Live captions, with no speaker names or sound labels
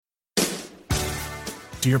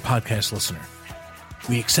Dear podcast listener,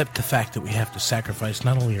 we accept the fact that we have to sacrifice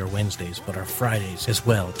not only our Wednesdays, but our Fridays as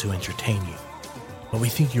well to entertain you. But we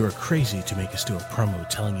think you are crazy to make us do a promo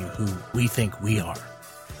telling you who we think we are.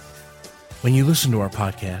 When you listen to our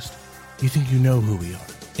podcast, you think you know who we are,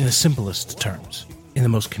 in the simplest terms, in the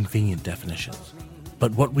most convenient definitions.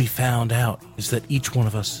 But what we found out is that each one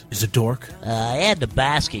of us is a dork. I had the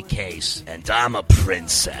basket case, and I'm a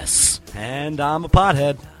princess. And I'm a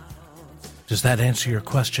pothead. Does that answer your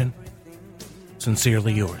question?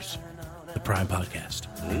 Sincerely yours, the Prime Podcast.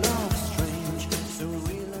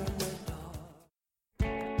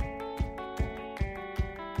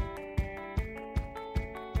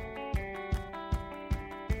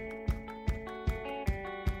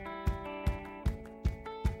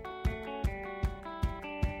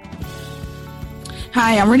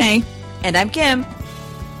 Hi, I'm Renee. And I'm Kim.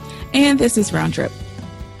 And this is RoundTrip.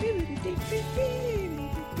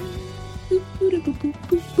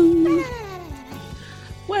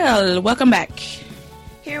 Well, welcome back.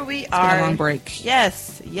 Here we It's are. been a long break.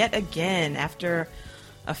 Yes, yet again, after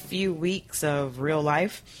a few weeks of real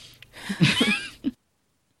life,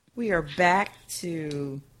 we are back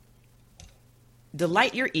to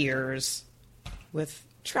delight your ears with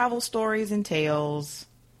travel stories and tales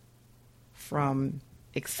from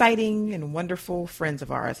exciting and wonderful friends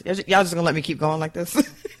of ours. Y'all just gonna let me keep going like this?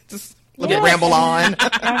 Just let me ramble on.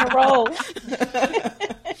 On a roll.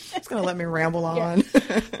 Just gonna let me ramble on.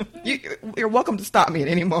 You're welcome to stop me at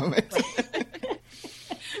any moment.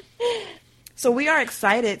 So we are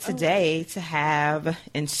excited today to have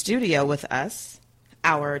in studio with us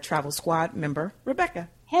our travel squad member, Rebecca.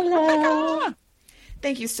 Hello. Rebecca!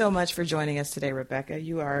 Thank you so much for joining us today, Rebecca.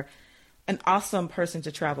 You are an awesome person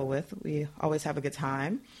to travel with. We always have a good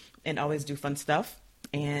time and always do fun stuff.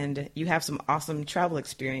 And you have some awesome travel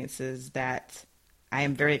experiences that I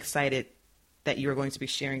am very excited that you are going to be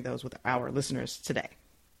sharing those with our listeners today.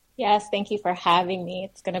 Yes, thank you for having me.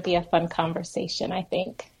 It's going to be a fun conversation, I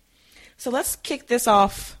think. So let's kick this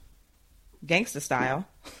off gangsta style.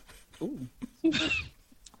 Ooh.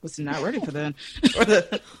 Was not ready for that.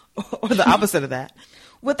 or the opposite of that.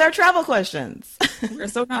 With our travel questions. We're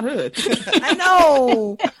so not hood. I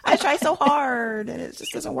know. I try so hard and it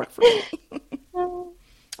just doesn't work for me.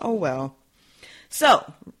 Oh, well.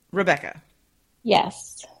 So, Rebecca.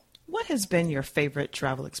 Yes. What has been your favorite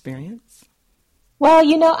travel experience? Well,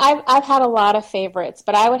 I've had a lot of favorites,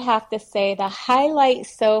 but I would have to say the highlight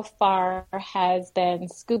so far has been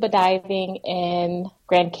scuba diving in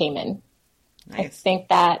Grand Cayman. Nice. I think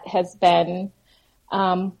that has been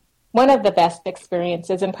one of the best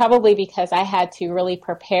experiences, and probably because I had to really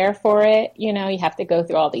prepare for it. You have to go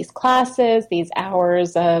through all these classes, these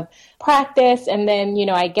hours of practice, and then,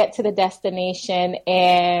 I get to the destination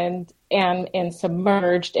and am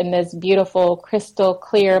submerged in this beautiful crystal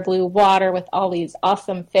clear blue water with all these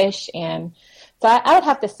awesome fish. And so I would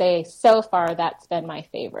have to say so far that's been my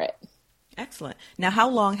favorite. Excellent. Now, how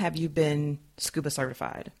long have you been scuba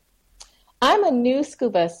certified? I'm a new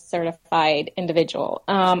scuba certified individual.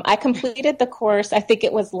 I completed the course, I think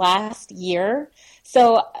it was last year.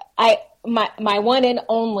 So my one and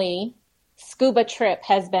only scuba trip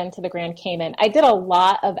has been to the Grand Cayman. I did a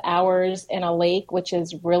lot of hours in a lake, which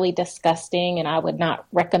is really disgusting, and I would not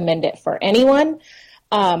recommend it for anyone.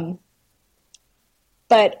 But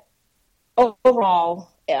overall,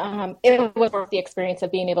 it was worth the experience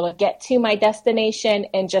of being able to get to my destination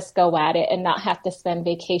and just go at it and not have to spend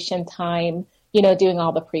vacation time, doing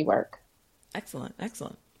all the pre-work. Excellent.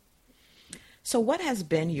 Excellent. So what has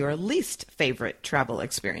been your least favorite travel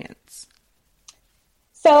experience?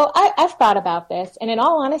 So I've thought about this, and in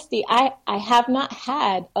all honesty, I have not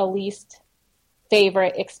had a least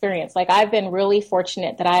favorite experience. Like, I've been really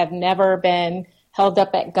fortunate that I have never been held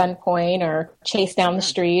up at gunpoint or chased down the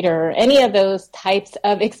street or any of those types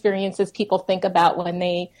of experiences people think about when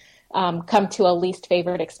they come to a least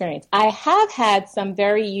favorite experience. I have had some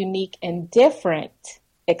very unique and different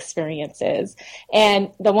experiences.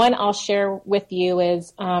 And the one I'll share with you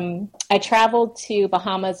is I traveled to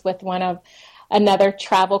Bahamas with another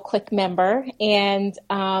Travel Click member, and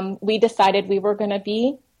we decided we were going to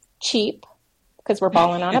be cheap because we're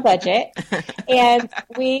balling on a budget. And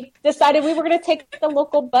we decided we were going to take the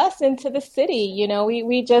local bus into the city.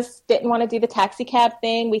 We just didn't want to do the taxi cab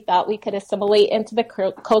thing. We thought we could assimilate into the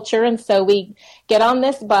culture. And so we get on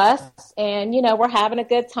this bus and, we're having a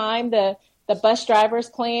good time. The bus driver's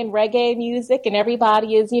playing reggae music and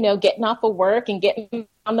everybody is, getting off of work and getting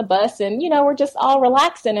on the bus. And, we're just all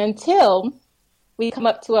relaxing until we come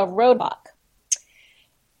up to a roadblock.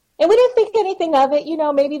 And we didn't think anything of it.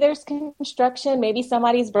 Maybe there's construction. Maybe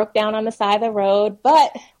somebody's broke down on the side of the road.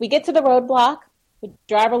 But we get to the roadblock The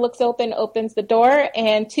driver opens the door,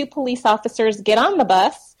 and 2 police officers get on the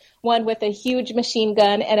bus, one with a huge machine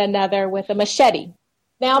gun and another with a machete.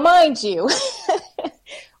 Now, mind you,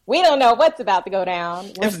 we don't know what's about to go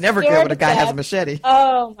down. It's never good when a guy has a machete.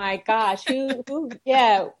 Oh my gosh.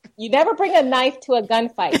 Yeah. You never bring a knife to a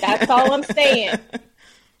gunfight. That's all I'm saying.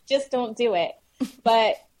 Just don't do it.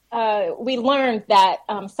 But we learned that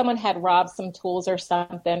someone had robbed some tools or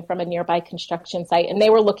something from a nearby construction site, and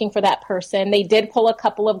they were looking for that person. They did pull a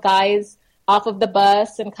couple of guys off of the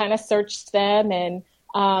bus and kind of searched them, and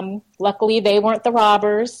luckily they weren't the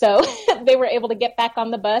robbers, so they were able to get back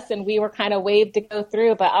on the bus, and we were kind of waved to go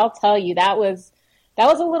through. But I'll tell you, that was a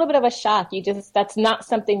little bit of a shock. That's not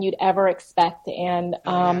something you'd ever expect. And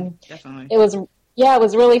definitely. It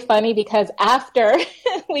was really funny because after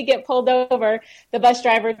we get pulled over, the bus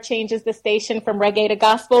driver changes the station from reggae to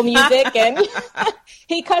gospel music, and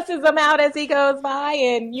he cusses them out as he goes by.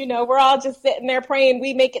 And, we're all just sitting there praying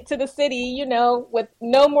we make it to the city, with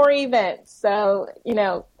no more events. So,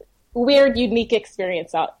 weird, unique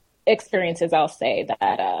experiences, I'll say,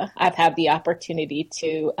 that I've had the opportunity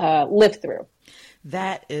to live through.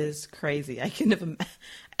 That is crazy.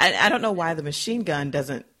 I don't know why the machine gun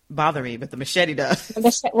doesn't bother me, but the machete does.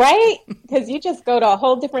 Right? Because you just go to a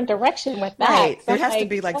whole different direction with that. Right. There has to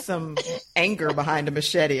be some anger behind a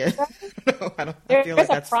machete. I feel like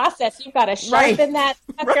that's a process. You've got to sharpen that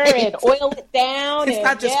sucker and oil it down. It's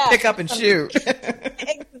not just pick up and shoot.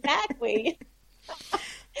 Exactly.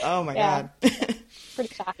 Oh my God.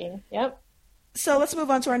 Pretty shocking. Yep. So let's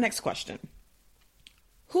move on to our next question.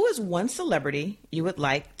 Who is one celebrity you would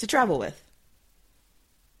like to travel with?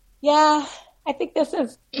 Yeah, I think this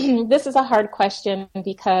is a hard question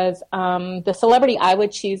because the celebrity I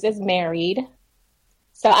would choose is married.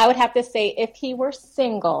 So I would have to say if he were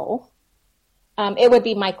single, it would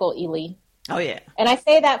be Michael Ealy. Oh, yeah. And I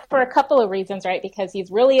say that for a couple of reasons, right? Because he's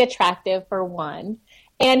really attractive, for one.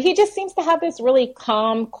 And he just seems to have this really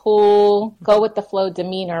calm, cool, go with the flow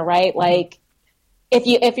demeanor, right? Mm-hmm. Like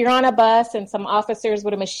if you're on a bus and some officers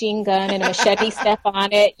with a machine gun and a machete step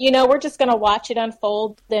on it, we're just going to watch it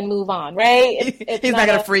unfold, then move on, right? He's not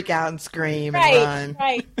going to freak out and scream and run.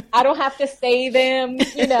 Right. I don't have to save him.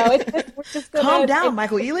 We're just gonna, calm down,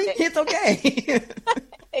 Michael Ealy. It's okay.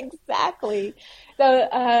 Exactly. So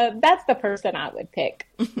that's the person I would pick.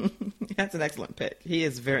 That's an excellent pick. He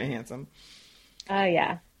is very handsome. Oh,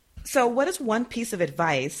 yeah. So what is one piece of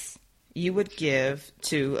advice you would give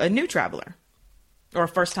to a new traveler or a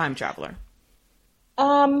first-time traveler?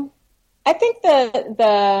 I think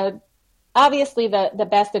obviously the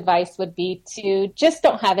best advice would be to just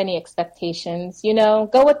don't have any expectations,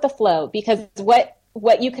 go with the flow, because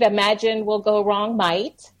what you could imagine will go wrong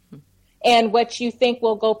might, and what you think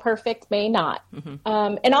will go perfect may not.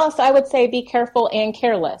 Mm-hmm. And also I would say be careful and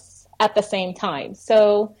careless at the same time.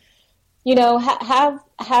 So,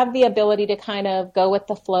 have the ability to kind of go with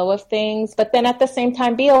the flow of things, but then at the same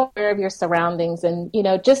time, be aware of your surroundings and,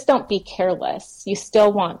 just don't be careless. You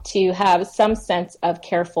still want to have some sense of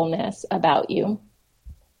carefulness about you.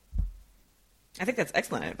 I think that's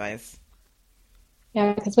excellent advice.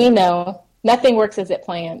 Yeah, because we know nothing works as you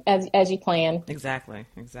plan. Exactly.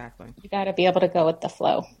 You got to be able to go with the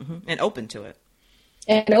flow. Mm-hmm. And open to it.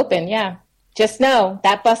 And open, yeah. Just know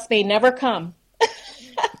that bus may never come.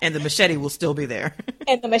 And the machete will still be there.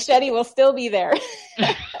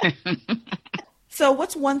 So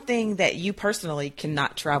what's one thing that you personally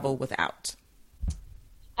cannot travel without?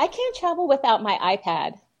 I can't travel without my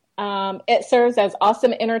iPad. It serves as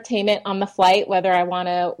awesome entertainment on the flight, whether I want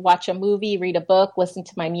to watch a movie, read a book, listen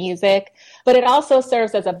to my music. But it also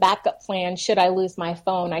serves as a backup plan. Should I lose my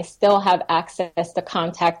phone, I still have access to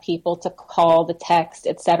contact people, to call, to text,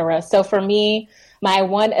 etc. So for me, my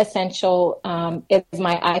one essential is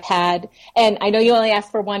my iPad. And I know you only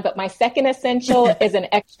asked for one, but my second essential is an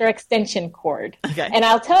extra extension cord. Okay. And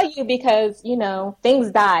I'll tell you because,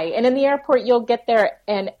 things die. And in the airport, you'll get there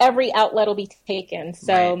and every outlet will be taken.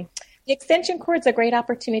 So the extension cord's a great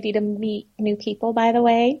opportunity to meet new people, by the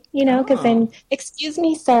way, because then, excuse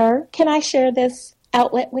me, sir, can I share this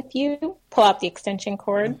outlet with you? Pull out the extension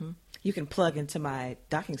cord. Mm-hmm. You can plug into my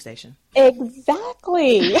docking station.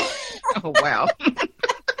 Exactly. Oh, wow.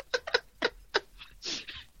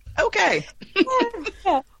 Okay.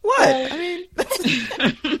 Yeah. What? I mean,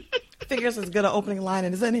 figures as good an opening line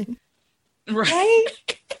as any. Right?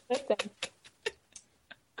 Listen.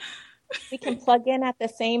 We can plug in at the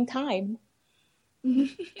same time. We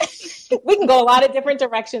can go a lot of different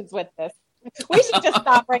directions with this. We should just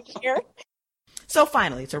stop right here. So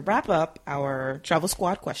finally, to wrap up our Travel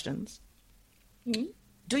Squad questions,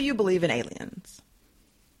 do you believe in aliens?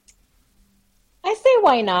 I say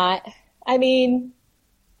why not? I mean,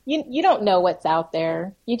 you don't know what's out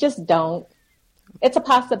there. You just don't. It's a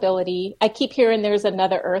possibility. I keep hearing there's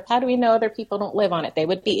another Earth. How do we know other people don't live on it? They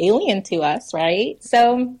would be alien to us, right?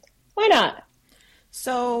 So why not?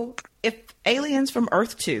 So if aliens from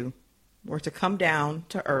Earth 2 were to come down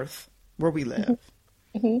to Earth where we live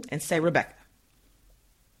and say, Rebecca,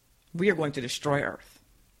 we are going to destroy Earth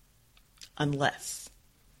unless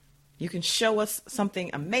you can show us something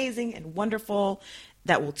amazing and wonderful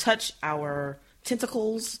that will touch our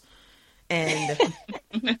tentacles and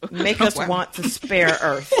make us want to spare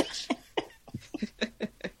Earth.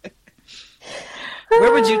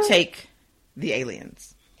 Where would you take the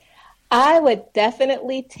aliens? I would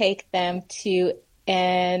definitely take them to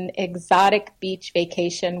an exotic beach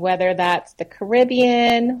vacation, whether that's the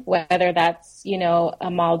Caribbean, whether that's, a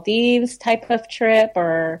Maldives type of trip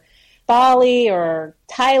or Bali or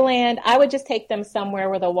Thailand. I would just take them somewhere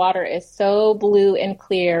where the water is so blue and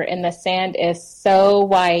clear and the sand is so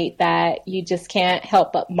white that you just can't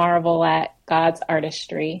help but marvel at God's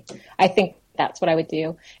artistry. I think that's what I would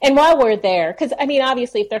do. And while we're there, because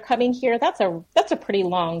obviously if they're coming here, that's a pretty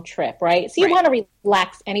long trip, right? So you want to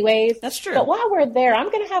relax anyways. That's true. But while we're there,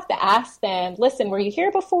 I'm going to have to ask them, listen, were you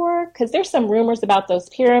here before? Because there's some rumors about those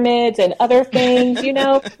pyramids and other things,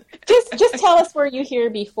 just tell us were you here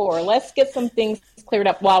before. Let's get some things cleared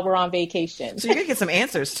up while we're on vacation. So you're going to get some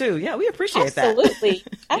answers too. Yeah, we appreciate that.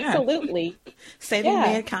 Absolutely. Saving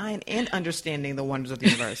mankind and understanding the wonders of the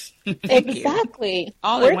universe. Exactly.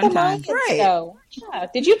 All at one time. Right. So, yeah.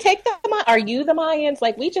 Did you take the Are you the Mayans?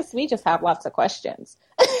 Like we just have lots of questions.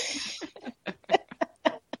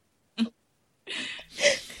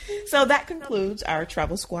 So that concludes our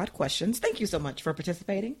Travel Squad questions. Thank you so much for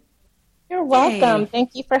participating. You're welcome.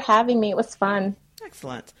 Thank you for having me. It was fun.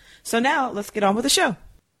 Excellent. So now let's get on with the show.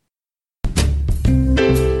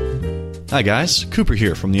 Hi guys, Cooper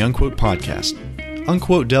here from the Unquote Podcast.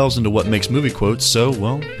 Unquote delves into what makes movie quotes so,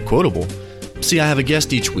 quotable. See, I have a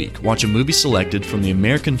guest each week, watch a movie selected from the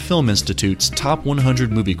American Film Institute's top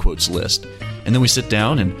 100 movie quotes list, and then we sit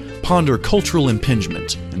down and ponder cultural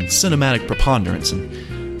impingement and cinematic preponderance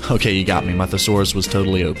and, okay, you got me, my thesaurus was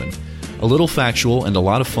totally open. A little factual and a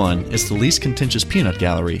lot of fun, it's the least contentious peanut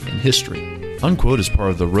gallery in history. Unquote is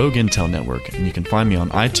part of the Rogue Intel Network, and you can find me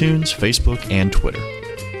on iTunes, Facebook, and Twitter.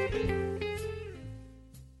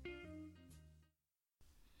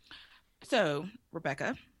 So,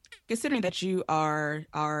 Rebecca, considering that you are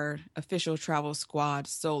our official Travel Squad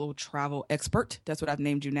solo travel expert, that's what I've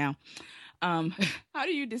named you now. How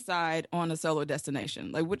do you decide on a solo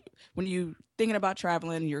destination? Like, when you thinking about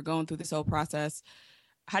traveling, you're going through this whole process,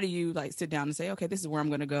 how do you sit down and say, okay, this is where I'm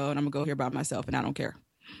going to go, and I'm going to go here by myself, and I don't care?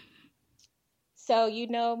 So you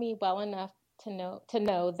know me well enough to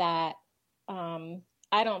know that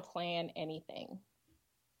I don't plan anything.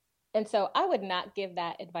 And so I would not give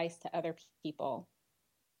that advice to other people.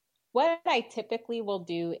 What I typically will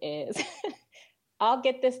do is I'll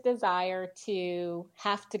get this desire to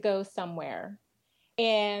have to go somewhere,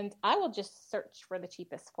 and I will just search for the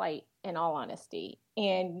cheapest flight, in all honesty.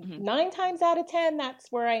 And 9 times out of 10,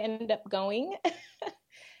 that's where I end up going.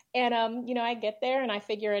 And, I get there and I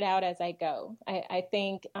figure it out as I go. I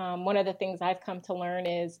think one of the things I've come to learn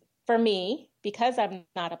is, for me, because I'm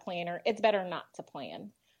not a planner, it's better not to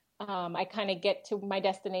plan. I kind of get to my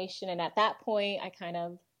destination, and at that point, I kind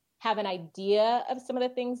of have an idea of some of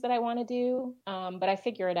the things that I want to do, but I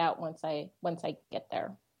figure it out once I get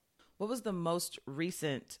there. What was the most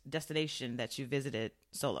recent destination that you visited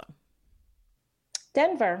solo?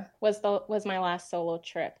 Denver was my last solo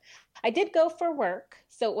trip. I did go for work,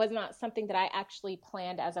 so it was not something that I actually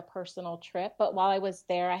planned as a personal trip. But while I was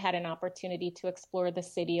there, I had an opportunity to explore the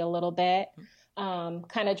city a little bit,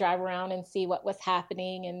 kind of drive around and see what was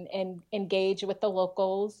happening and engage with the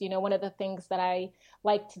locals. One of the things that I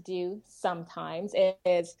like to do sometimes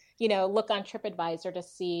is, look on TripAdvisor to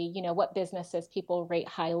see, what businesses people rate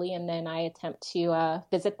highly, and then I attempt to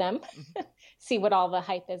visit them, see what all the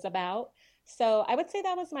hype is about. So I would say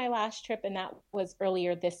that was my last trip, and that was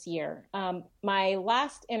earlier this year. My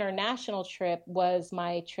last international trip was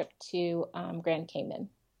my trip to Grand Cayman.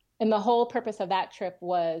 And the whole purpose of that trip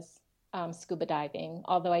was scuba diving.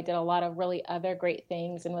 Although I did a lot of really other great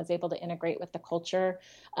things and was able to integrate with the culture,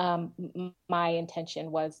 my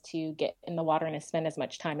intention was to get in the water and spend as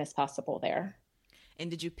much time as possible there. And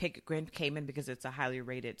did you pick Grand Cayman because it's a highly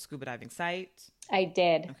rated scuba diving site? I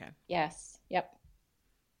did. Okay. Yes. Yep.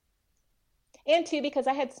 And 2, because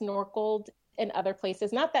I had snorkeled in other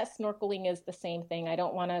places. Not that snorkeling is the same thing. I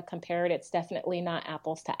don't want to compare it. It's definitely not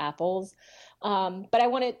apples to apples. But I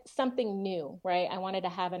wanted something new, right? I wanted to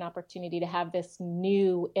have an opportunity to have this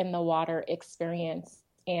new in the water experience.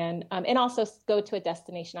 and also go to a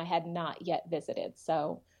destination I had not yet visited.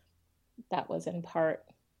 So that was in part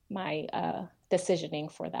my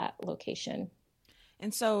decisioning for that location.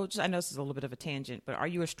 And so, I know this is a little bit of a tangent, but are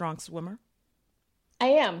you a strong swimmer? I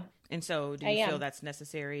am. And so, do you feel that's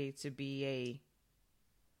necessary to be a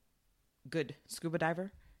good scuba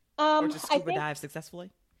diver, or to scuba dive successfully?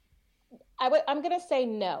 I'm going to say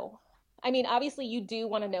no. I mean, obviously, you do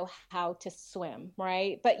want to know how to swim,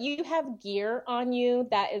 right? But you have gear on you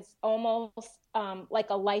that is almost like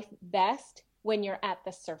a life vest when you're at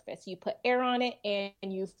the surface. You put air on it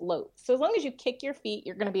and you float. So as long as you kick your feet,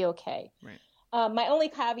 you're going to be okay. Right. My only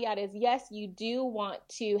caveat is, yes, you do want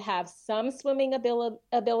to have some swimming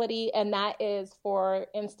ability, and that is, for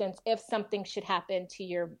instance, if something should happen to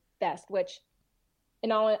your vest, which,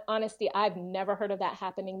 in all honesty, I've never heard of that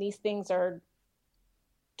happening. These things are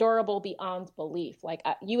durable beyond belief. Like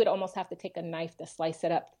you would almost have to take a knife to slice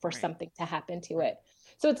it up for something to happen to it.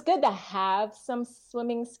 So it's good to have some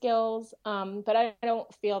swimming skills, but I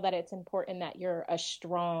don't feel that it's important that you're a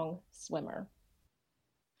strong swimmer.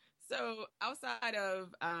 So outside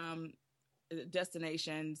of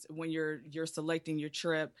destinations, when you're selecting your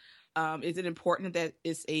trip, is it important that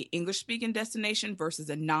it's a English speaking destination versus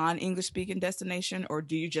a non-English speaking destination, or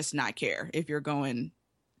do you just not care if you're going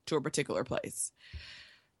to a particular place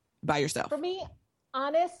by yourself? For me,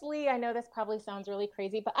 honestly, I know this probably sounds really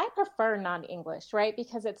crazy, but I prefer non-English, right?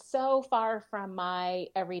 Because it's so far from my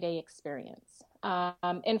everyday experience.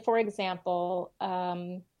 And for example,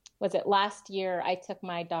 was it last year I took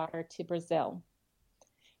my daughter to Brazil,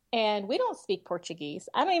 and we don't speak Portuguese.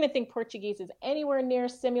 I don't even think Portuguese is anywhere near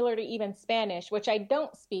similar to even Spanish, which I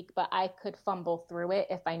don't speak, but I could fumble through it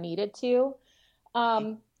if I needed to.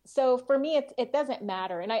 So for me, it doesn't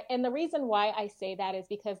matter. And the reason why I say that is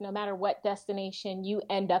because no matter what destination you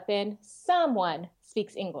end up in, someone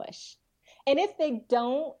speaks English. And if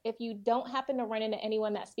you don't happen to run into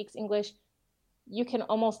anyone that speaks English, you can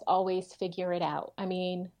almost always figure it out. I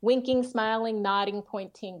mean, winking, smiling, nodding,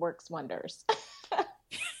 pointing works wonders.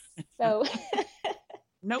 So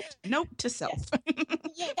note to self.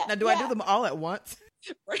 Yeah, now, do I do them all at once?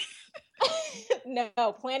 No,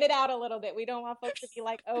 plan it out a little bit. We don't want folks to be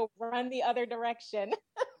like, oh, run the other direction.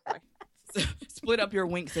 Split up your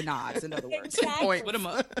winks and nods, in other words. Exactly. Split them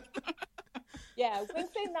up. Yeah,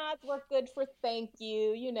 winks and nods work good for thank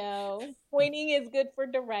you, Pointing is good for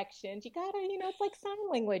directions. You gotta, it's like sign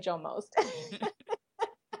language almost.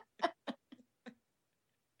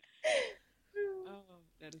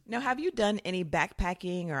 Now, have you done any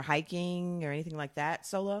backpacking or hiking or anything like that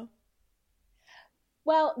solo?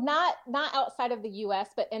 Well, not outside of the U.S.,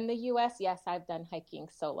 but in the U.S., yes, I've done hiking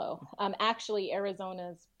solo. Actually,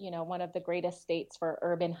 Arizona's, one of the greatest states for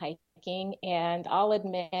urban hiking. And I'll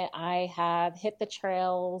admit I have hit the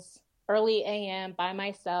trails early a.m. by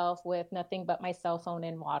myself with nothing but my cell phone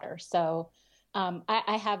and water. So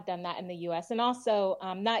I have done that in the U.S. And also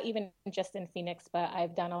not even just in Phoenix, but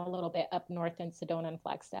I've done a little bit up north in Sedona and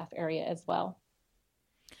Flagstaff area as well.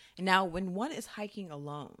 Now, when one is hiking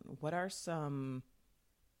alone, what are some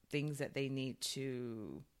things that they need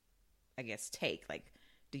to, I guess, take? Like,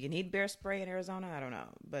 do you need bear spray in Arizona? I don't know.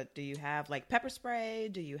 But do you have like pepper spray?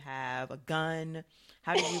 Do you have a gun?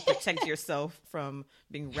 How do you protect yourself from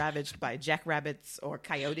being ravaged by jackrabbits or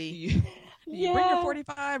coyote? Do you bring your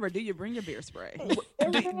 45 or do you bring your beer spray?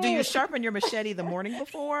 Do you sharpen your machete the morning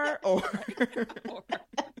before, or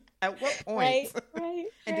at what point? Right.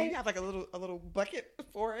 And do you have like a little bucket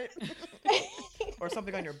for it, or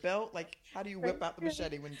something on your belt? Like, how do you whip out the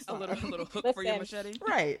machete when you a little hook Listen, for your machete?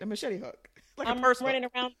 Right, a machete hook. Like I'm running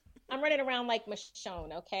around like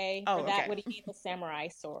Michonne, okay? Oh, For that, okay. what do you need? The samurai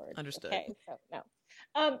sword. Understood. Okay, so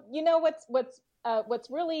no. You know what's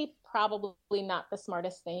really probably not the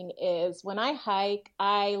smartest thing is when I hike,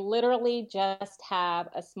 I literally just have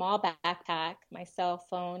a small backpack, my cell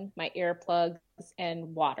phone, my earplugs,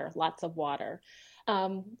 and water, lots of water.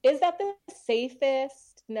 Is that the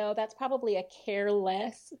safest? No, that's probably a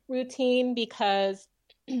careless routine because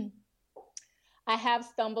I have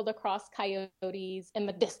stumbled across coyotes in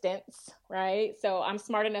the distance, right? So I'm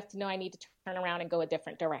smart enough to know I need to turn around and go a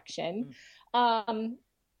different direction.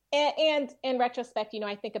 And in retrospect,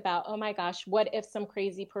 I think about, oh my gosh, what if some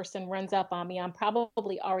crazy person runs up on me? I'm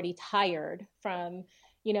probably already tired from,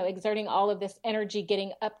 exerting all of this energy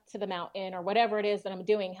getting up to the mountain or whatever it is that I'm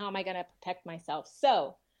doing. How am I going to protect myself?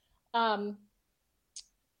 So I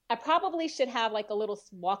probably should have like a little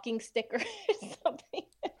walking stick or something.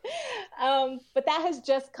 But that has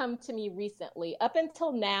just come to me recently. Up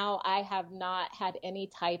until now, I have not had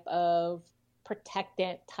any type of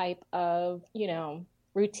protectant type of,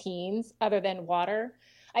 routines other than water.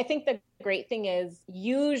 I think the great thing is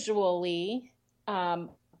usually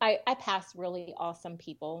I pass really awesome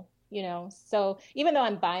people, so even though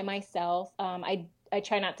I'm by myself, I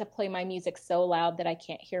try not to play my music so loud that I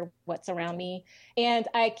can't hear what's around me. And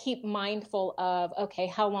I keep mindful of, okay,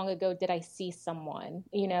 how long ago did I see someone?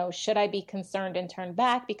 Should I be concerned and turn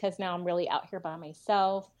back because now I'm really out here by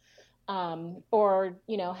myself? Or,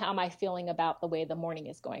 how am I feeling about the way the morning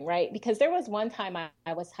is going, right? Because there was one time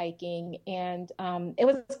I was hiking and it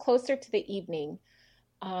was closer to the evening.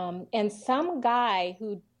 And some guy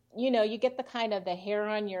who, you get the kind of the hair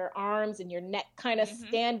on your arms and your neck kind of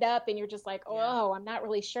stand up and you're just like, oh, I'm not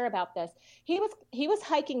really sure about this. He was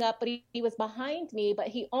hiking up, but he was behind me, but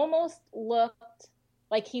he almost looked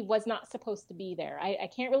like he was not supposed to be there. I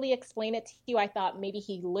can't really explain it to you. I thought maybe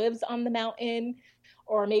he lives on the mountain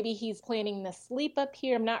or maybe he's planning to sleep up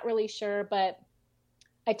here. I'm not really sure, but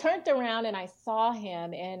I turned around and I saw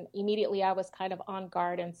him and immediately I was kind of on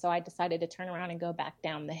guard. And so I decided to turn around and go back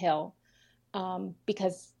down the hill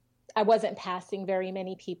because I wasn't passing very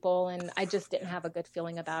many people and I just didn't have a good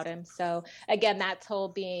feeling about him. So again, that's whole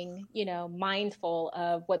being, mindful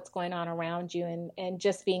of what's going on around you and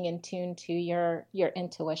just being in tune to your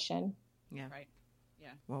intuition. Yeah. Right.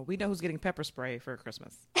 Yeah. Well, we know who's getting pepper spray for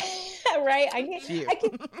Christmas. Right.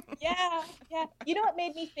 Yeah. You know what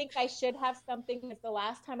made me think I should have something is the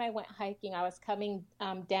last time I went hiking, I was coming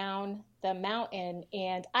down the mountain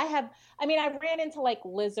and I ran into like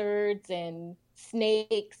lizards and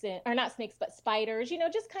snakes or not snakes, but spiders,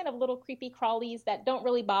 just kind of little creepy crawlies that don't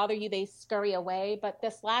really bother you. They scurry away. But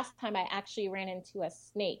this last time I actually ran into a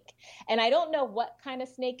snake and I don't know what kind of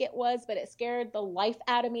snake it was, but it scared the life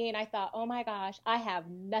out of me. And I thought, oh my gosh, I have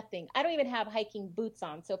nothing. I don't even have hiking boots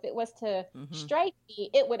on. So if it was to strike me,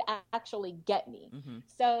 it would actually get me.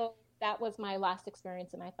 So that was my last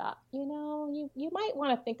experience. And I thought, you might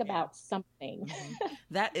want to think about something.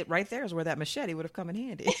 That it right there is where that machete would have come in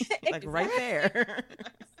handy. Like right there.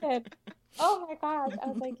 Oh my gosh. I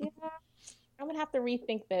was like, I'm going to have to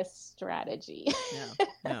rethink this strategy.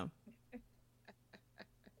 Yeah.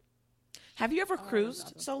 Have you ever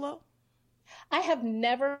cruised solo? I have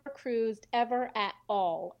never cruised ever at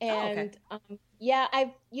all. And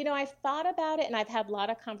I've thought about it and I've had a lot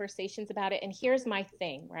of conversations about it. And here's my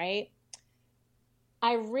thing, right?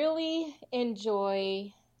 I really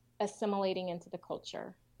enjoy assimilating into the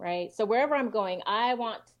culture, right? So wherever I'm going, I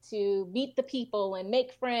want to meet the people and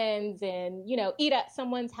make friends and, eat at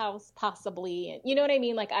someone's house possibly. And you know what I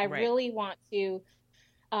mean? Like I really want to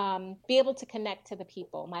be able to connect to the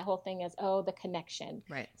people. My whole thing is, the connection.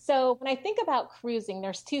 Right. So when I think about cruising,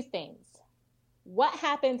 there's two things. What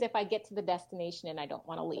happens if I get to the destination and I don't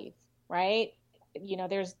want to leave, right?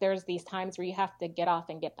 There's these times where you have to get off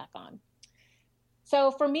and get back on.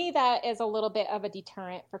 So for me, that is a little bit of a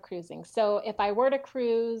deterrent for cruising. So if I were to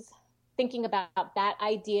cruise, thinking about that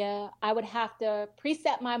idea, I would have to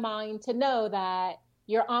preset my mind to know that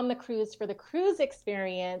you're on the cruise for the cruise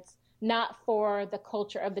experience, not for the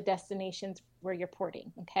culture of the destinations where you're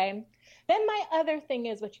porting, okay? Then my other thing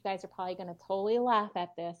is, what you guys are probably going to totally laugh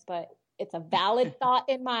at this, but it's a valid thought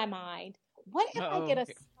in my mind. What if I get a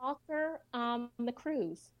stalker on the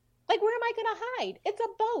cruise? Like, where am I going to hide? It's a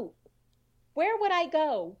boat. Where would I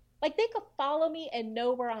go? Like, they could follow me and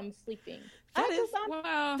know where I'm sleeping.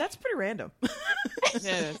 That's pretty random.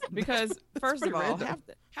 Yes, because first of all,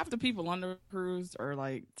 half the people on the cruise are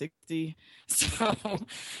like 60. So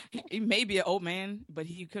he may be an old man, but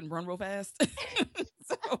he couldn't run real fast.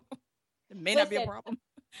 So it may not be a problem.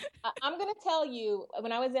 I'm going to tell you,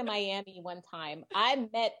 when I was in Miami one time, I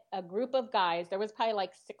met a group of guys. There was probably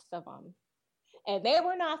like 6 of them. And they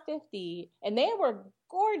were not 50, and they were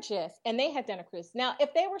gorgeous, and they had done a cruise. Now,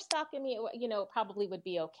 if they were stalking me, it probably would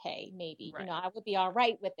be okay, maybe. Right. I would be all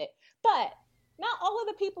right with it. But not all of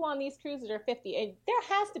the people on these cruises are 50. And there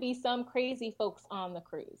has to be some crazy folks on the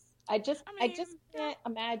cruise. I just can't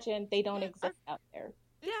imagine they don't exist out there.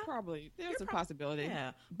 Yeah, probably. There's a possibility.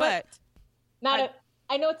 Yeah. But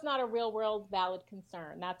I know it's not a real world valid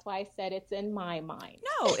concern. That's why I said it's in my mind.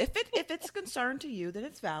 No, if it's a concern to you, then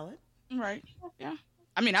it's valid. Right. Yeah.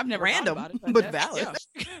 I mean, I've never random, thought about it, but valid.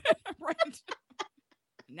 Yeah. Right.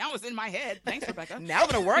 Now it's in my head. Thanks, Rebecca. Now I'm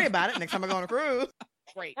going to worry about it next time I go on a cruise.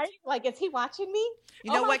 Great. Are you like, is he watching me?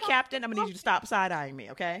 You know what, Captain? I'm going to need you to stop side-eyeing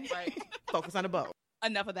me, okay? Right. Focus on the boat.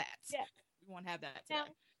 Enough of that. Yeah. We won't have that today. Now,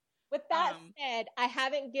 with that said, I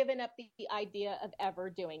haven't given up the idea of ever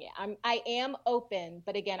doing it. I am open,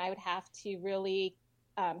 but again, I would have to really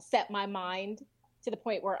set my mind to the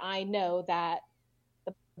point where I know that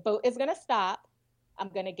the boat is going to stop. I'm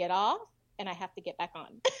going to get off and I have to get back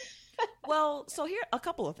on. Well, so here are a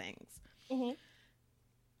couple of things. Mm-hmm.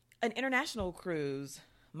 An international cruise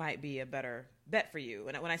might be a better bet for you.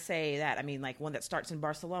 And when I say that, I mean like one that starts in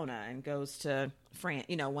Barcelona and goes to France,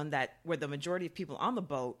 one that where the majority of people on the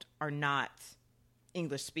boat are not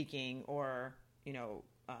English speaking or,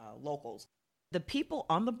 locals. The people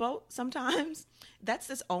on the boat sometimes, that's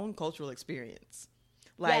its own cultural experience.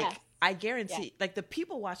 Like, yes. I guarantee, like the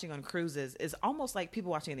people watching on cruises is almost like people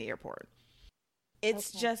watching in the airport.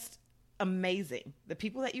 It's just amazing. The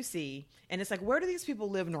people that you see, and it's like, where do these people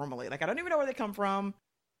live normally? Like, I don't even know where they come from,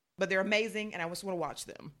 but they're amazing, and I just want to watch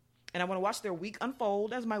them. And I want to watch their week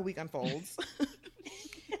unfold as my week unfolds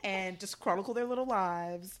and just chronicle their little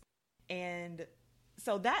lives. And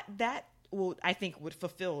so that I think would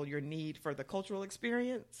fulfill your need for the cultural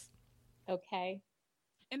experience. Okay.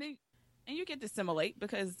 And you get to assimilate,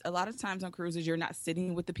 because a lot of times on cruises, you're not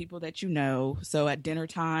sitting with the people that you know. So at dinner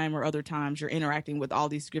time or other times, you're interacting with all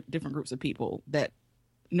these different groups of people that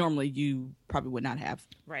normally you probably would not have.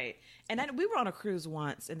 Right. And then we were on a cruise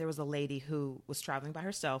once, and there was a lady who was traveling by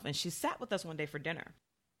herself, and she sat with us one day for dinner.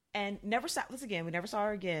 And never sat with us again. We never saw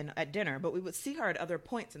her again at dinner, but we would see her at other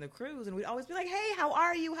points in the cruise, and we'd always be like, hey, how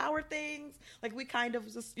are you? How are things? Like, we kind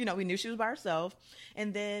of just, we knew she was by herself.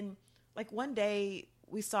 And then, like, one day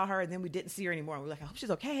we saw her, and then we didn't see her anymore. And we were like, I hope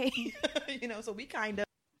she's okay. So we kind of,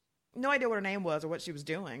 no idea what her name was or what she was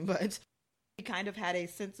doing, but we kind of had a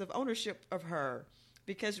sense of ownership of her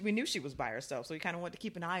because we knew she was by herself. So we kind of wanted to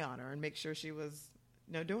keep an eye on her and make sure she was,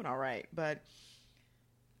 doing all right. But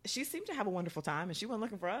she seemed to have a wonderful time, and she wasn't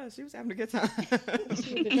looking for us. She was having a good time.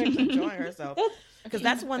 She was enjoying herself. Because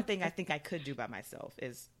that's one thing I think I could do by myself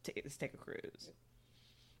is take a cruise.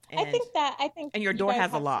 And, and your door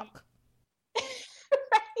has a lock. Right.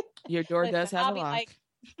 Your door does have a lock. Like,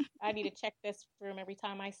 I need to check this room every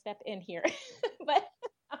time I step in here. But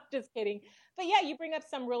I'm just kidding. But yeah, you bring up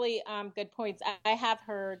some really good points. I have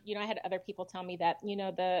heard, I had other people tell me that,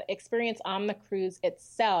 the experience on the cruise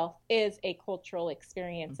itself is a cultural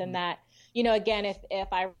experience. Mm-hmm. And that, again, if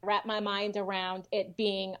I wrap my mind around it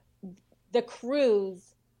being the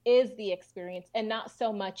cruise is the experience and not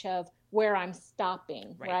so much of where I'm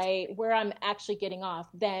stopping, right? Where I'm actually getting off,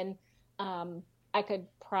 then I could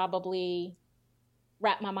probably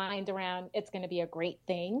wrap my mind around it's going to be a great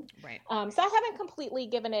thing. Right. So I haven't completely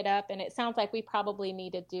given it up, and it sounds like we probably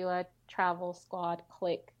need to do a travel squad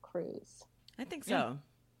click cruise. I think so.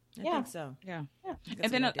 I think so. Yeah.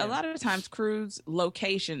 And then a lot of the times cruise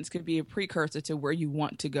locations could be a precursor to where you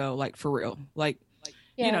want to go, like for real. Like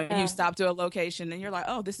you stop to a location and you're like,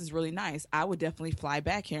 oh, this is really nice. I would definitely fly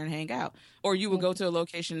back here and hang out. Or you would go to a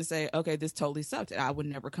location and say, okay, this totally sucked. I would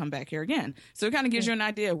never come back here again. So it kind of gives you an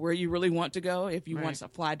idea of where you really want to go, if you want to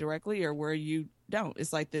fly directly or where you don't.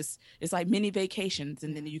 It's like this. It's like mini vacations,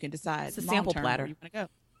 and then you can decide. It's a sample platter. Where you want to go.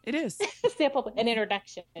 It is. An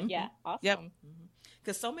introduction. Mm-hmm. Yeah. Awesome. Yep.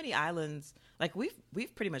 Because so many islands, like we've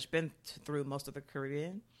pretty much been through most of the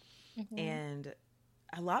Caribbean, and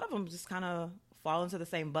a lot of them just kind of fall into the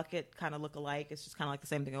same bucket, kind of look alike. It's just kind of like the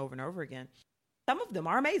same thing over and over again. Some of them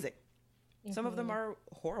are amazing. Some of them are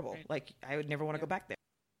horrible. Right. Like, I would never want to go back there.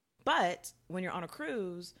 But when you're on a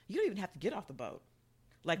cruise, you don't even have to get off the boat.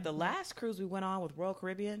 Like the last cruise we went on with Royal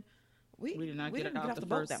Caribbean, we didn't get off the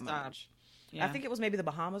boat that much. Yeah. I think it was maybe the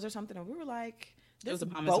Bahamas or something. And we were like, this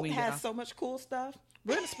boat has so much cool stuff.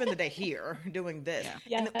 We're going to spend the day here doing this.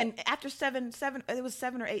 Yeah. And after it was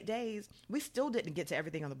 7 or 8 days, we still didn't get to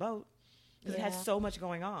everything on the boat. Because it has so much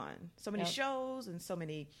going on. So many shows and so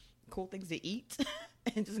many cool things to eat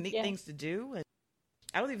and just neat things to do. And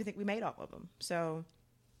I don't even think we made all of them. So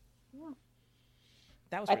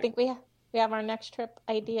that was I think we have our next trip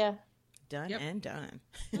idea. Done and done.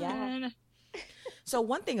 Yeah. So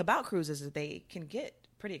one thing about cruises is they can get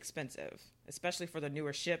pretty expensive, especially for the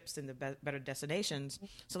newer ships and the better destinations.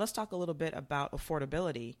 So let's talk a little bit about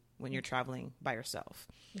affordability when you're traveling by yourself.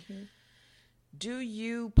 Mm-hmm. Do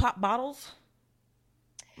you pop bottles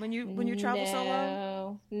when you travel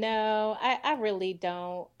solo? No, I really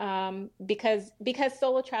don't. Because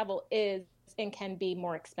solo travel is and can be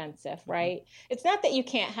more expensive, right? Mm-hmm. It's not that you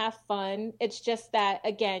can't have fun. It's just that,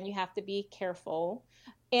 again, you have to be careful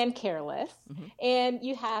and careless, and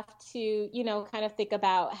you have to, kind of think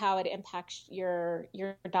about how it impacts your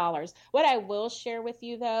dollars. What I will share with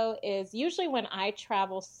you, though, is usually when I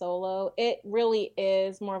travel solo, it really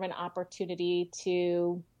is more of an opportunity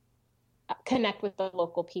to connect with the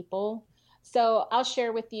local people. So I'll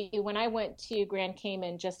share with you, when I went to Grand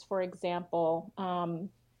Cayman, just for example,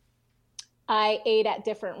 I ate at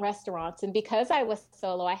different restaurants, and because I was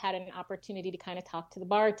solo, I had an opportunity to kind of talk to the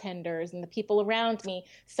bartenders and the people around me.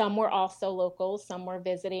 Some were also locals, some were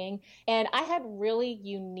visiting, and I had really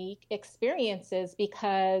unique experiences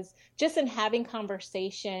because just in having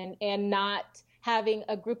conversation and not having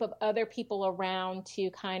a group of other people around to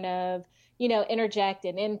kind of, you know, interject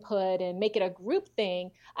and input and make it a group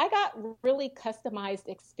thing, I got really customized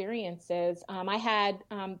experiences. I had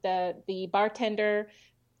the bartender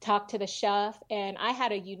talk to the chef, and I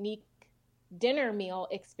had a unique dinner meal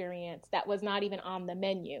experience that was not even on the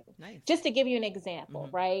menu. Nice. Just to give you an example,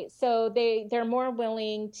 right? So they're more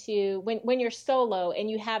willing to, when you're solo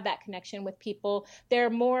and you have that connection with people, they're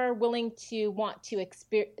more willing to want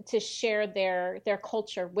to share their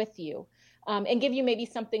culture with you, and give you maybe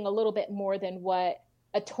something a little bit more than what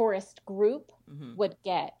a tourist group would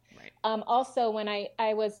get. Right. Also, when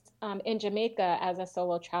I was in Jamaica as a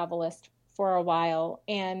solo travelist for a while,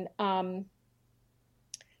 and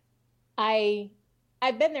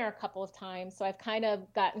I've been there a couple of times, so I've kind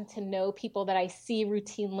of gotten to know people that I see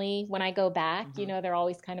routinely when I go back. You know, they're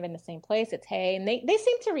always kind of in the same place. It's hey, and they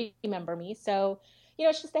seem to remember me. So, you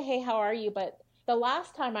know, it's just a hey, how are you? But the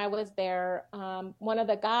last time I was there, one of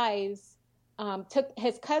the guys took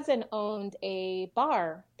his cousin owned a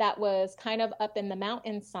bar that was kind of up in the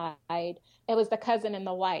mountainside. It was the cousin and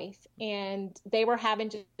the wife, and they were having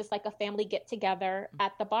just like a family get together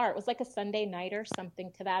at the bar. It was like a Sunday night or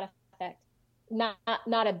something to that effect.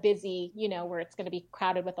 Not a busy, you know, where it's going to be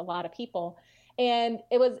crowded with a lot of people. And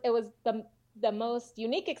it was the most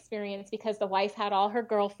unique experience because the wife had all her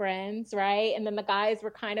girlfriends, right? And then the guys were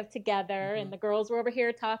kind of together, and the girls were over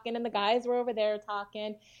here talking and the guys were over there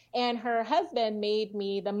talking. And her husband made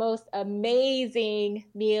me the most amazing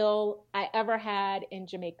meal I ever had in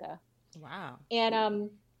Jamaica. Wow. And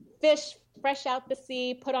fish fresh out the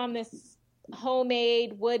sea, put on this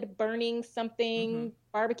homemade wood burning something,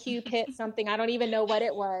 barbecue pit something. I don't even know what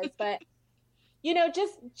it was, but you know,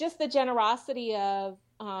 just the generosity of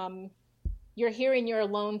you're here and you're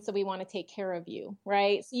alone, so we want to take care of you,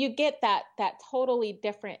 right? So you get that totally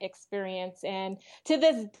different experience. And to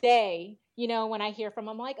this day, you know, when I hear from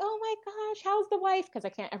them, I'm like, oh my gosh, how's the wife? Because I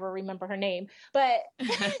can't ever remember her name. But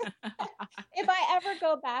if I ever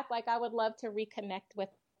go back, like I would love to reconnect with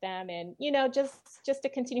them, and you know, just to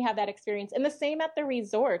continue to have that experience. And the same at the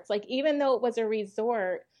resorts. Like even though it was a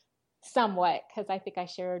resort, somewhat, because I think I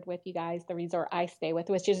shared with you guys the resort I stay with,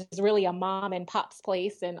 which is really a mom and pop's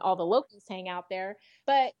place, and all the locals hang out there.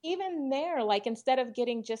 But even there, like instead of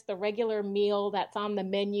getting just the regular meal that's on the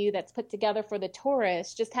menu that's put together for the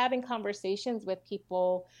tourists, just having conversations with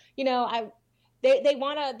people, you know, they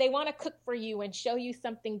want to cook for you and show you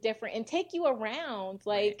something different and take you around.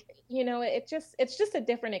 Like, right. You know, it's just a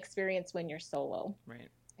different experience when you're solo. Right.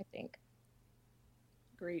 I think.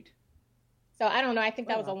 Great. So I don't know. I think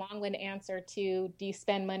that was a long-winded answer to do you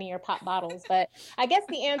spend money or pop bottles? But I guess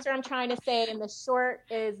the answer I'm trying to say in the short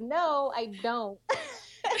is no, I don't.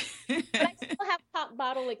 But I still have pop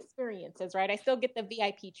bottle experiences, right? I still get the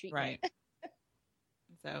VIP treatment.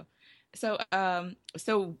 Right.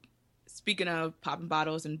 So speaking of popping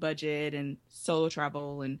bottles and budget and solo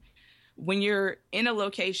travel, and when you're in a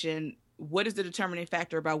location, what is the determining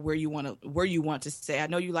factor about where you want to stay? I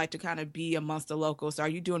know you like to kind of be amongst the locals. So are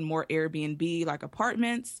you doing more Airbnb, like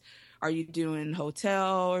apartments? Are you doing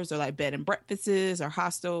hotels or like bed and breakfasts or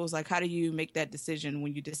hostels? Like, how do you make that decision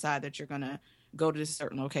when you decide that you're going to go to this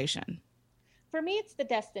certain location? For me, it's the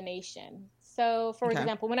destination. So, for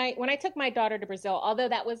example, when I took my daughter to Brazil, although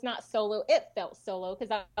that was not solo, it felt solo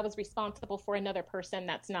because I was responsible for another person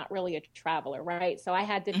that's not really a traveler, right? So I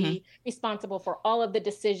had to be responsible for all of the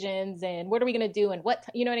decisions and what are we going to do and what,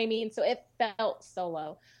 you know what I mean? So it felt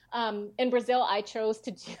solo. In Brazil, I chose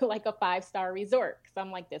to do like a 5-star resort because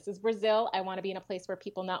I'm like, this is Brazil. I want to be in a place where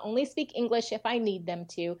people not only speak English if I need them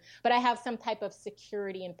to, but I have some type of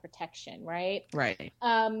security and protection, right? Right.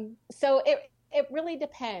 So it really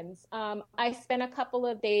depends. I spent a couple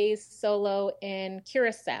of days solo in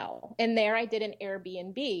Curacao, and there I did an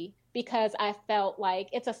Airbnb because I felt like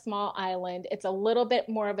it's a small island. It's a little bit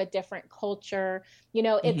more of a different culture. You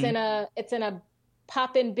know, it's in a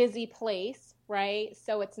poppin' busy place, right?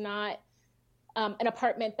 So it's not an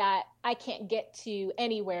apartment that I can't get to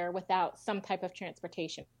anywhere without some type of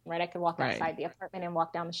transportation, right? I could walk outside the apartment and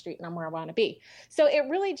walk down the street and I'm where I want to be. So it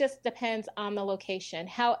really just depends on the location.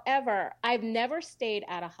 However, I've never stayed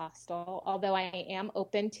at a hostel, although I am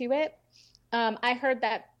open to it. I heard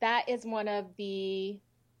that is one of the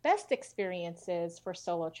best experiences for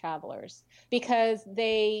solo travelers because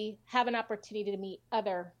they have an opportunity to meet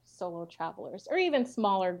other solo travelers or even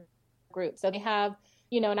smaller groups. So they have,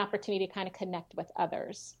 you know, an opportunity to kind of connect with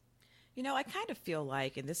others. You know, I kind of feel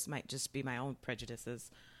like, and this might just be my own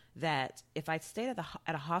prejudices, that if I stayed at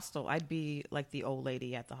a hostel, I'd be like the old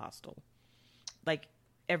lady at the hostel. Like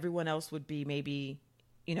everyone else would be maybe,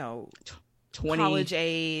 you know, 20, college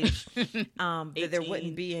age. There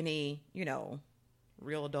wouldn't be any, you know,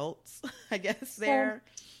 real adults, I guess, there.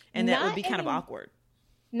 And that would be kind of awkward.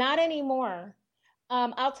 Not anymore.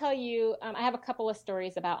 I'll tell you, I have a couple of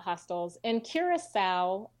stories about hostels. In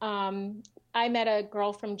Curacao, I met a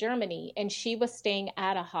girl from Germany, and she was staying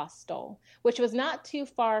at a hostel, which was not too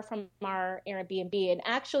far from our Airbnb. And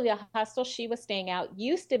actually, the hostel she was staying at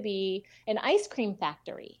used to be an ice cream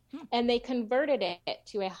factory, and they converted it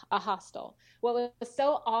to a hostel. What was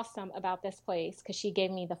so awesome about this place, because she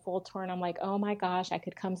gave me the full tour, and I'm like, oh my gosh, I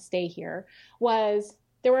could come stay here, was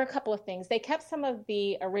there were a couple of things. They kept some of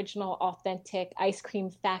the original authentic ice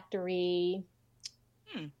cream factory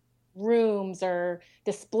rooms or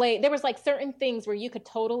display. There was like certain things where you could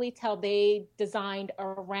totally tell they designed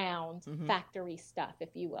around factory stuff, if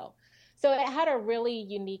you will. So it had a really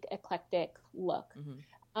unique, eclectic look.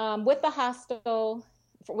 With the hostel,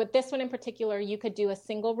 with this one in particular, you could do a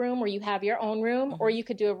single room where you have your own room, or you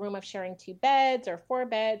could do a room of sharing 2 beds or 4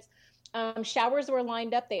 beds. Showers were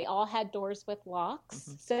lined up. They all had doors with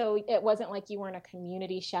locks. So it wasn't like you were in a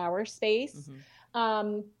community shower space.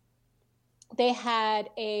 They had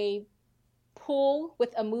a pool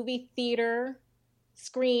with a movie theater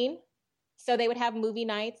screen. So they would have movie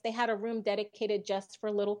nights. They had a room dedicated just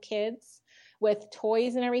for little kids with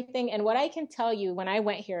toys and everything. And what I can tell you when I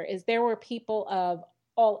went here is there were people of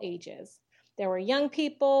all ages. There were young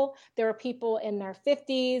people, there were people in their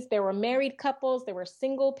 50s, there were married couples, there were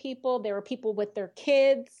single people, there were people with their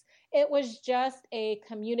kids. It was just a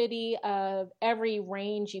community of every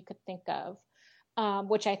range you could think of,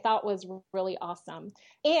 which I thought was really awesome.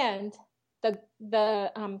 And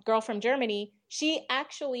the girl from Germany, she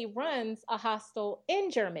actually runs a hostel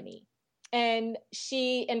in Germany. And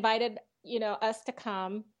she invited, us to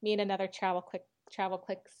come, me and another Travel Click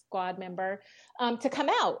squad member, to come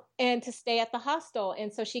out and to stay at the hostel.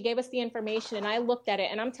 And so she gave us the information, and I looked at it,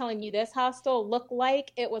 and I'm telling you, this hostel looked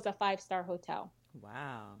like it was a 5-star hotel.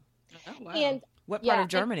 Wow. Oh, wow. And what part of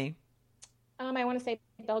Germany? I want to say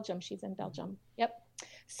Belgium. She's in Belgium. Yep.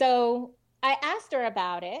 So I asked her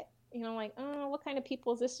about it. Like, oh, what kind of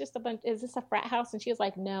people is this? Is this a frat house? And she was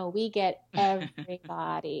like, no, we get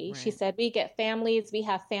everybody. Right. She said, we get families. We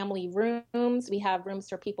have family rooms. We have rooms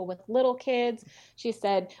for people with little kids. She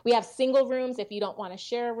said, we have single rooms if you don't want to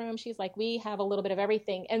share a room. She's like, we have a little bit of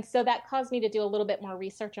everything. And so that caused me to do a little bit more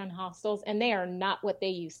research on hostels, and they are not what they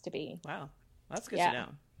used to be. Wow. That's good to know.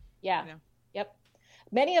 Yeah. Yep.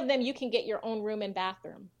 Many of them, you can get your own room and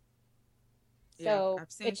bathroom. So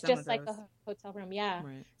it's just like a hotel room. Yeah.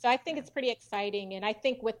 Right. So I think it's pretty exciting. And I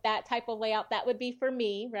think with that type of layout, that would be for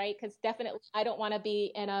me, right? Because definitely I don't want to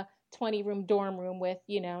be in a 20-room dorm room with,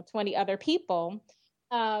 20 other people.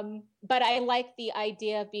 But I like the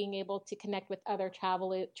idea of being able to connect with other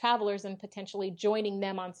travelers and potentially joining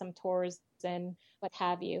them on some tours and what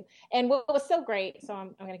have you. And what was so great, so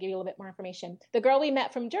I'm going to give you a little bit more information. The girl we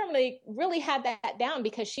met from Germany really had that down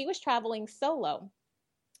because she was traveling solo.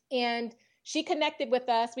 And she connected with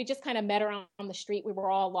us. We just kind of met her on the street. We were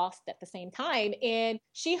all lost at the same time. And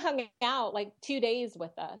she hung out like 2 days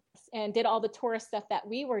with us and did all the tourist stuff that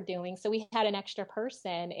we were doing. So we had an extra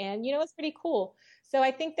person, and, it's pretty cool. So I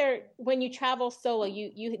think when you travel solo,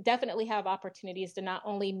 you definitely have opportunities to not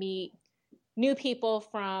only meet new people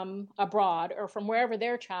from abroad or from wherever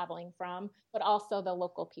they're traveling from, but also the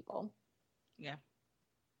local people. Yeah.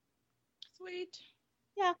 Sweet.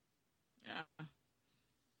 Yeah. Yeah.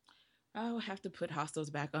 I'll have to put hostels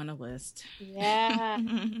back on the list. Yeah.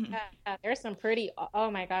 There's some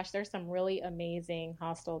oh my gosh, there's some really amazing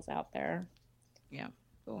hostels out there. Yeah,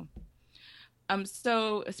 cool.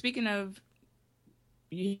 So speaking of,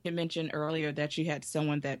 you had mentioned earlier that you had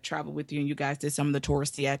someone that traveled with you and you guys did some of the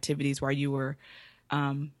touristy activities while you were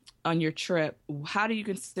on your trip. How do you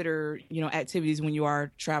consider, activities when you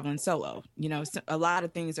are traveling solo? A lot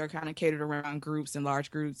of things are kind of catered around groups and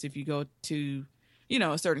large groups. If you go to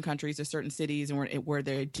certain countries or certain cities and where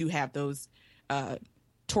they do have those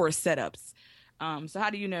tourist setups. So how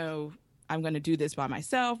do you know I'm going to do this by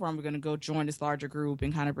myself, or I'm going to go join this larger group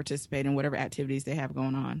and kind of participate in whatever activities they have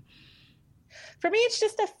going on? For me, it's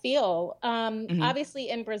just a feel. Obviously,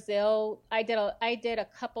 in Brazil, I did a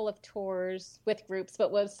couple of tours with groups,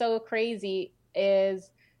 but what was so crazy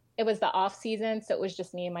is it was the off season, so it was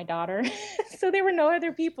just me and my daughter. So there were no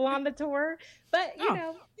other people on the tour, but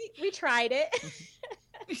we tried it.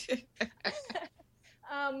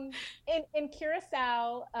 In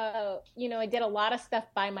Curacao, I did a lot of stuff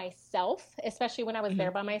by myself, especially when I was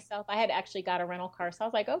there by myself. I had actually got a rental car, so I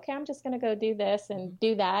was like, okay, I'm just going to go do this and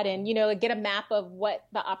do that, and get a map of what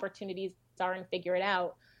the opportunities are and figure it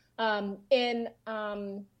out. In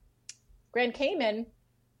Grand Cayman,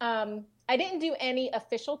 I didn't do any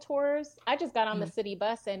official tours. I just got on the city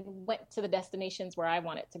bus and went to the destinations where I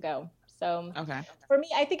wanted to go. So for me,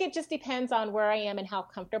 I think it just depends on where I am and how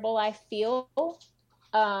comfortable I feel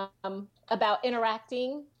about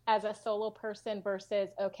interacting as a solo person versus,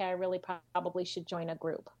 okay, I really probably should join a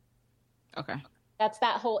group. Okay. That's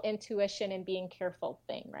that whole intuition and being careful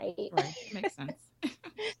thing, right? Right. Makes sense.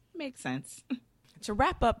 Makes sense. To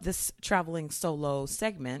wrap up this traveling solo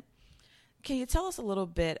segment, can you tell us a little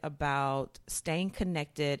bit about staying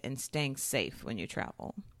connected and staying safe when you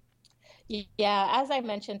travel? Yeah, as I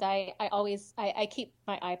mentioned, I always keep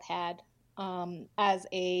my iPad as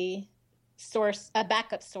a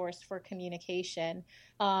backup source for communication.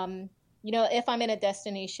 If I'm in a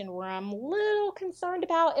destination where I'm a little concerned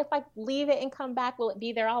about if I leave it and come back, will it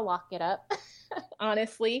be there? I'll lock it up,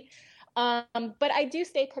 honestly. But I do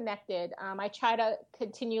stay connected. I try to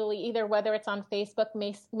continually, either whether it's on Facebook,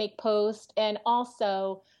 make posts, and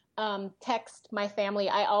also text my family.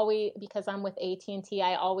 Because I'm with AT&T,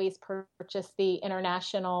 I always purchase the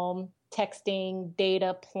international texting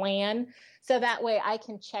data plan. So that way I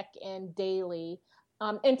can check in daily.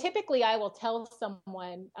 And typically I will tell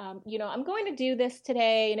someone, I'm going to do this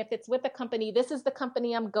today. And if it's with a company, this is the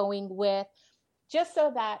company I'm going with, just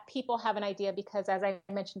so that people have an idea. Because as I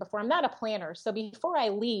mentioned before, I'm not a planner. So before I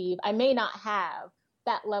leave, I may not have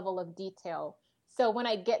that level of detail. So when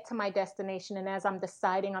I get to my destination and as I'm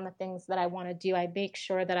deciding on the things that I want to do, I make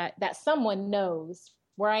sure that someone knows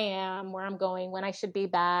where I am, where I'm going, when I should be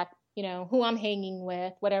back, who I'm hanging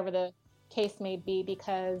with, whatever the case may be,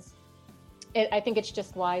 because I think it's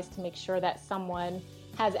just wise to make sure that someone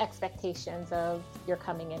has expectations of your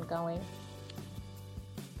coming and going.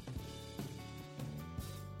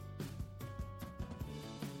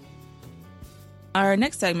 Our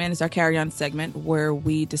next segment is our carry-on segment, where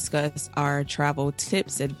we discuss our travel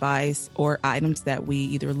tips, advice, or items that we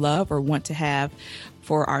either love or want to have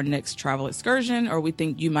for our next travel excursion, or we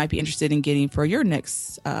think you might be interested in getting for your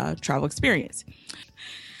next travel experience.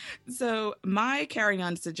 So my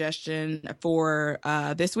carry-on suggestion for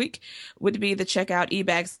this week would be to check out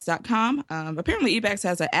ebags.com. Apparently ebags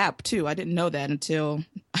has an app too. I didn't know that until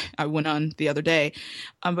I went on the other day.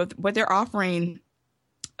 But they're offering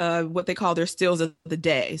what they call their steals of the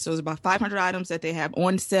day. So it's about 500 items that they have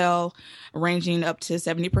on sale, ranging up to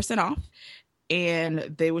 70% off. And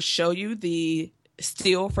they will show you the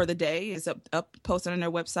steal for the day. Is up posted on their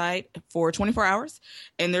website for 24 hours.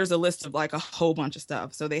 And there's a list of like a whole bunch of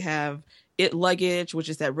stuff. So they have it luggage, which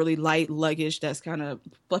is that really light luggage that's kind of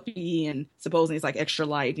fluffy and supposedly it's like extra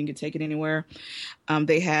light. You can take it anywhere.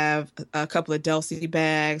 They have a couple of Delsey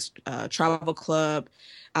bags, Travel Club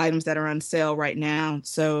items that are on sale right now.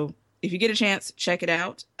 So if you get a chance, check it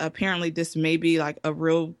out. Apparently this may be like a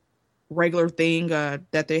real regular thing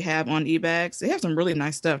that they have on eBags. They have some really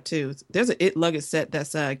nice stuff too. There's a it luggage set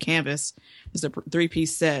that's canvas. It's a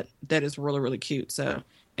 3-piece set that is really, really cute. So, and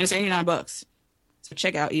it's $89. So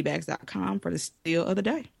check out ebags.com for the steal of the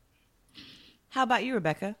day. How about you,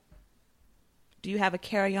 Rebecca? Do you have a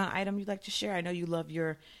carry-on item you'd like to share? I know you love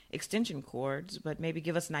your extension cords, but maybe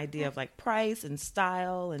give us an idea of like price and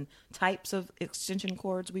style and types of extension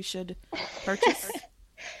cords we should purchase.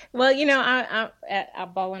 Well,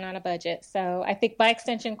 I'm balling on a budget. So I think my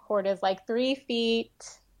extension cord is like 3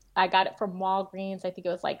 feet. I got it from Walgreens. I think it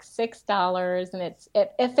was like $6, and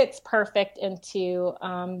it fits perfect into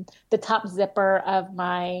the top zipper of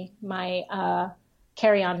my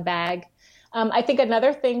carry-on bag. I think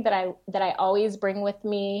another thing that I always bring with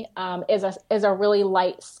me is a really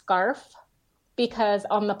light scarf, because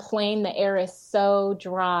on the plane the air is so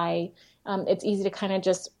dry. It's easy to kind of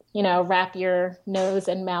just wrap your nose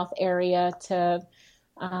and mouth area to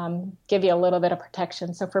give you a little bit of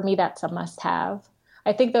protection. So for me, that's a must-have.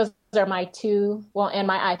 I think those are my two, and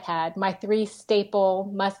my iPad, my 3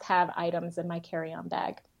 staple must-have items in my carry-on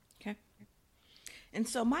bag. Okay. And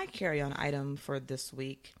so my carry-on item for this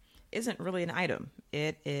week isn't really an item.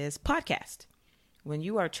 It is podcast. When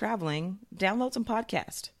you are traveling, download some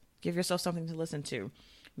podcast. Give yourself something to listen to.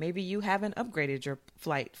 Maybe you haven't upgraded your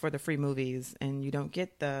flight for the free movies and you don't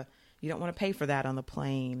want to pay for that on the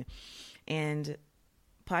plane. And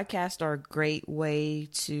podcasts are a great way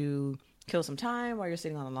to kill some time while you're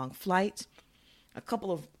sitting on a long flight. A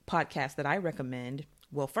couple of podcasts that I recommend,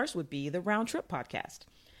 first would be the RoundTrip podcast.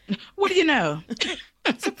 What do you know?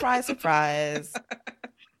 Surprise, surprise.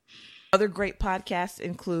 Other great podcasts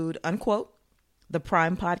include Unquote, the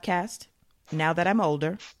Prime Podcast, Now That I'm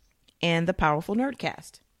Older, and the Powerful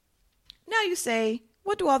Nerdcast. Now you say,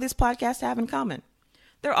 what do all these podcasts have in common?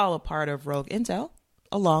 They're all a part of Rogue Intel,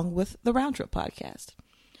 along with the RoundTrip podcast.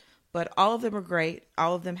 But all of them are great.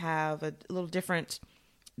 All of them have a little different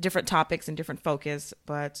different topics and different focus,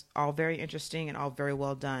 but all very interesting and all very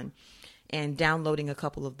well done. And downloading a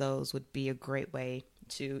couple of those would be a great way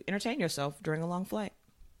to entertain yourself during a long flight.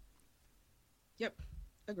 Yep.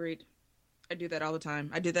 Agreed. I do that all the time.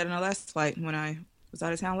 I did that in our last flight when I was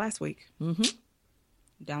out of town last week. Mm-hmm.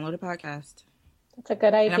 Download a podcast. That's a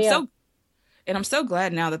good idea. And I'm so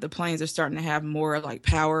glad now that the planes are starting to have more like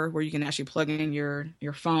power where you can actually plug in your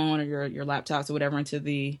phone or your laptops or whatever into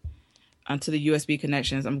the USB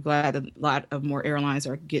connections. I'm glad that a lot of more airlines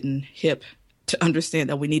are getting hip to understand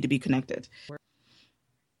that we need to be connected.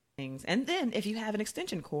 And then if you have an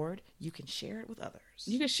extension cord, you can share it with others.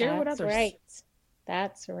 You can share it with others. Right.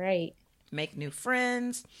 That's right. Make new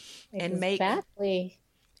friends Exactly.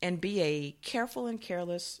 and be a careful and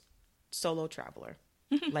careless solo traveler.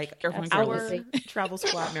 Like Careful and our careless. travel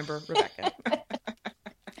squad member, Rebecca.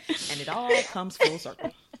 And it all comes full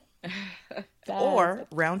circle. Or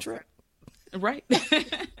round trip. Right.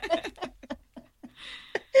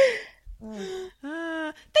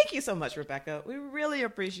 Thank you so much, Rebecca. We really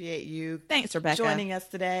appreciate you. Thanks, Rebecca. Joining us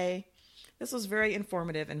today. This was very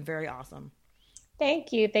informative and very awesome.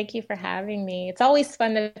 Thank you. Thank you for having me. It's always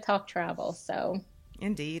fun to talk travel. So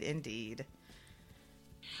Indeed.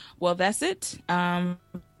 Well, that's it.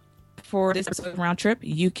 For this episode of Round Trip,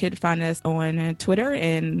 you could find us on Twitter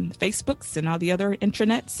and Facebooks and all the other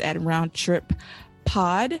intranets at Round Trip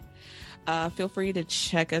Pod. Feel free to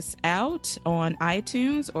check us out on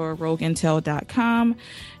iTunes or rogueintel.com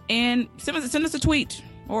and send us a tweet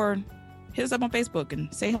or hit us up on Facebook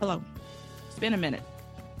and say hello. It's been a minute.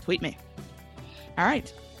 Tweet me. All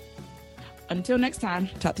right. Until next time,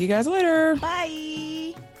 talk to you guys later. Bye.